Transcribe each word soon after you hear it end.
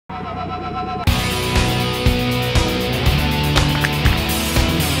Hey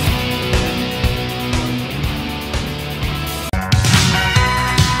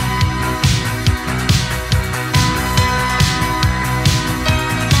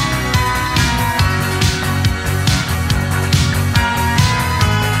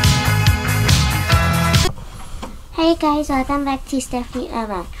guys, welcome back to Stephanie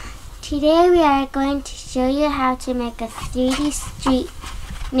Emma. Today we are going to show you how to make a 3D street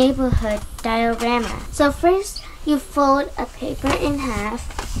neighborhood diorama. So first you fold a paper in half,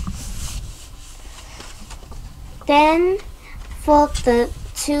 then fold the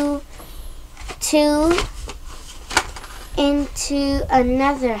two into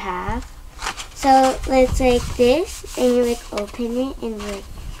another half. So let's like this, and you like open it and like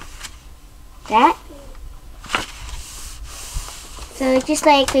that. So just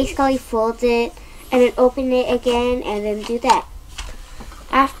like basically fold it and then open it again and then do that.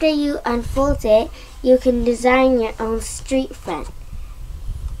 After you unfold it, you can design your own street front.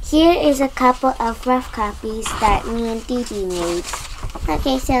 Here is a couple of rough copies that me and Didi made.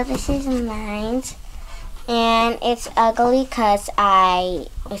 Okay, so this is mine. And it's ugly because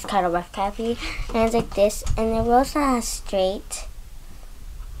it's kind of rough copy. And it's like this. And the rows are straight.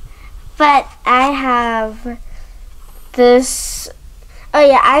 But I have this. Oh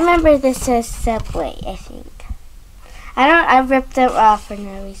yeah, I remember this as Subway, I think. I ripped them off for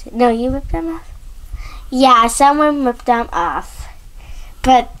no reason. No, you ripped them off? Yeah, someone ripped them off.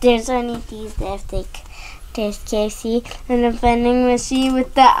 But there's only these left. Like, there's KFC and a vending machine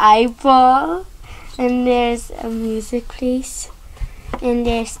with the eyeball. And there's a music place. And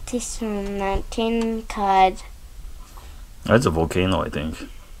there's this mountain called... That's a volcano, I think.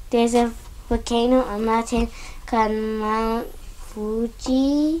 There's a volcano, a mountain called Mount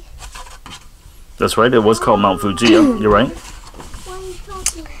Fuji. That's right, it was called Mount Fuji, yeah, you're right.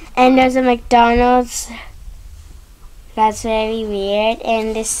 And there's a McDonald's. That's very weird.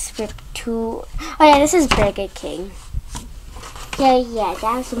 And this with two. Oh yeah, this is Burger King. So yeah,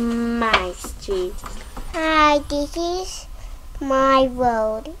 that's my street. Hi, this is my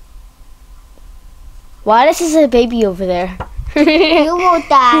road. Why is a baby over there? You wrote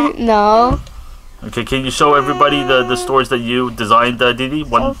that. No. Okay, can you show everybody the stores that you designed, Didi?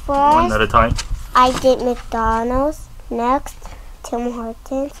 One at a time. I did McDonald's, next Tim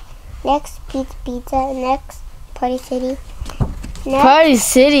Hortons, next Pizza, next Party City. Next, Party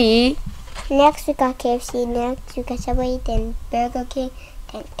City? Next we got KFC, next we got Subway, then Burger King,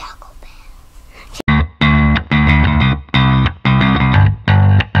 then Taco